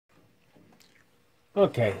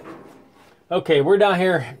Okay, we're down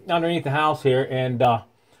here underneath the house here, and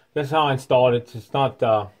this is how I installed it. It's not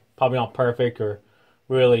probably not perfect or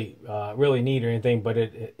really really neat or anything, but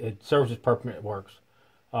it serves its purpose. It works.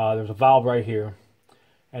 There's a valve right here,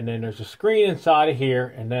 and then there's a screen inside of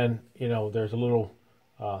here, and then there's a little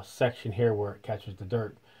section here where it catches the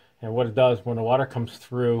dirt. And what it does when the water comes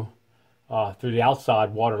through the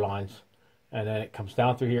outside water lines, and then it comes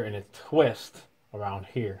down through here and it twists around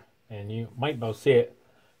here, and you might be able to see it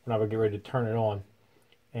when I would get ready to turn it on.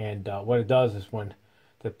 And what it does is when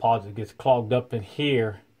the deposit gets clogged up in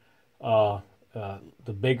here, the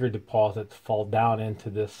bigger deposits fall down into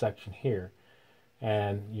this section here,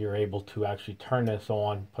 and you're able to actually turn this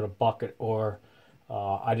on, put a bucket, or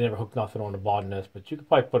I never hooked nothing on the bottom of this, but you could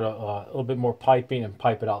probably put a little bit more piping and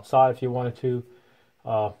pipe it outside if you wanted to.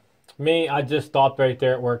 I just stopped right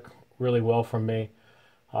there. It worked really well for me.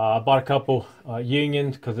 I bought a couple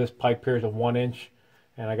unions because this pipe here is a 1-inch,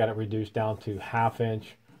 and I got it reduced down to 1/2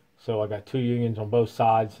 inch. So I got 2 unions on both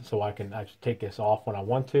sides, so I can actually take this off when I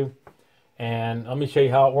want to. And let me show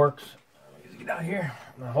you how it works. Let me get down here.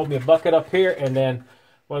 I'm gonna hold me a bucket up here, and then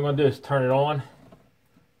what I'm gonna do is turn it on.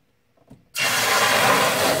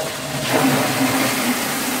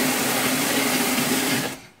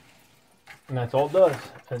 And that's all it does.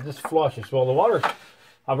 It just flushes. Well, the water,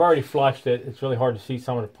 I've already flushed it. It's really hard to see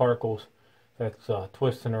some of the particles that's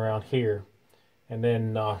twisting around here. And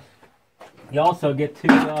then you also get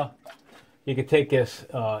to, you can take this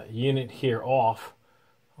unit here off.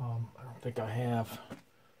 I don't think I have.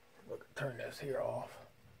 Look, turn this here off.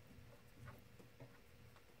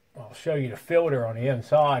 I'll show you the filter on the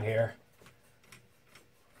inside here.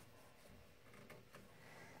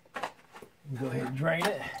 Go ahead and drain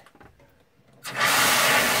it.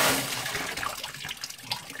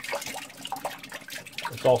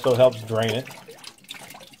 This also helps drain it.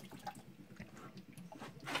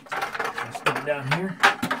 Stick it down here.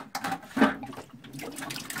 I'm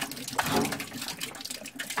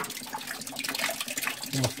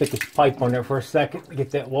gonna stick this pipe on there for a second to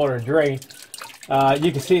get that water drained.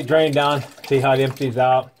 You can see it drain down, see how it empties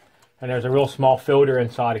out. And there's a real small filter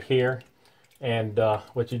inside of here. And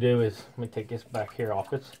what you do is, let me take this back here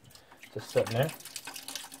off. It's just sitting there.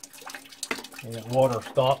 And that water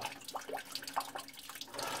stop.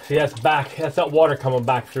 See, that's back. That's that water coming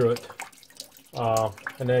back through it.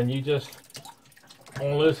 And then you just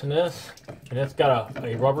unloosen this, and it's got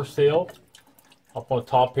a rubber seal up on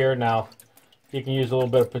top here. Now, you can use a little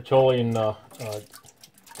bit of petroleum lube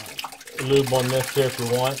on this here if you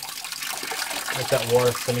want. Let that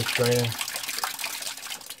water finish draining.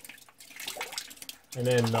 And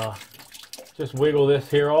then just wiggle this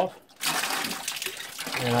here off.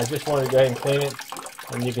 And I just wanted to go ahead and clean it.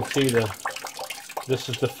 And you can see this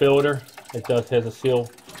is the filter. It does have a seal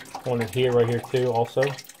on it here, right here too, also.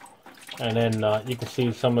 And then you can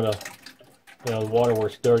see some of the, the water where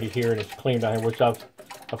it's dirty here and it's clean down here, which I've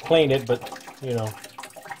cleaned it, but and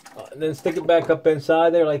then stick it back up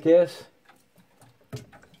inside there like this.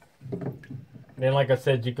 And then, like I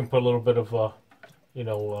said, you can put a little bit of I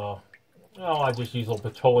just use a little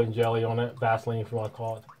petroleum jelly on it, Vaseline if you want to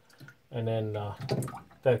call it. And then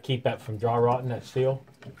that'll keep that from dry rotting, that seal.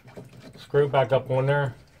 Screw it back up on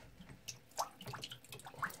there.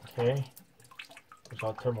 Okay. So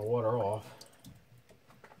I'll turn my water off.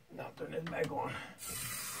 Now turn this back on.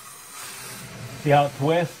 See how it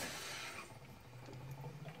twists?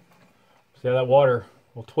 See how that water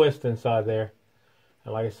will twist inside there.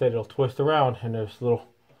 And like I said, it'll twist around, and there's little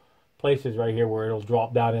places right here where it'll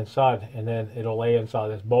drop down inside, and then it'll lay inside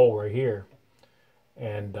this bowl right here.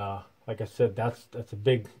 And like I said, that's a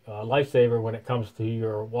big lifesaver when it comes to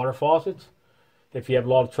your water faucets. If you have a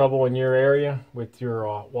lot of trouble in your area with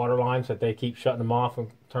your water lines, that they keep shutting them off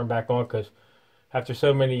and turn back on, because after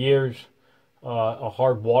so many years, a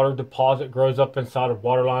hard water deposit grows up inside of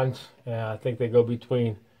water lines. And I think they go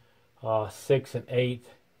between 6 and 8,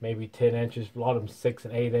 maybe 10 inches. A lot of them 6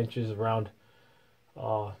 and 8 inches around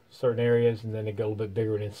certain areas, and then they go a little bit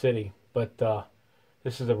bigger in the city. But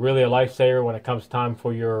this is really a lifesaver when it comes time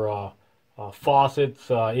for your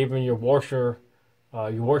faucets, even your washer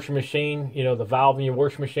machine. The valve in your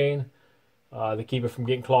washing machine, to keep it from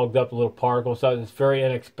getting clogged up with little particles. So it's very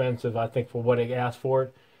inexpensive, I think, for what it asks for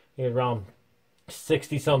it. It's around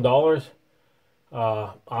 $60-some.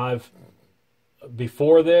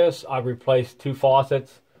 Before this, I've replaced 2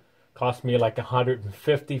 faucets. Cost me like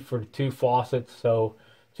 $150 for the 2 faucets. So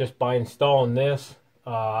just by installing this,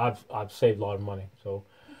 I've saved a lot of money. So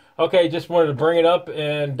okay, just wanted to bring it up,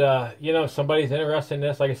 and if somebody's interested in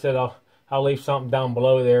this, like I said, I'll leave something down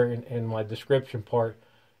below there in my description part,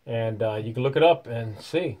 And you can look it up and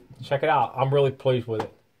see. Check it out. I'm really pleased with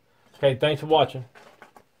it. Okay, thanks for watching.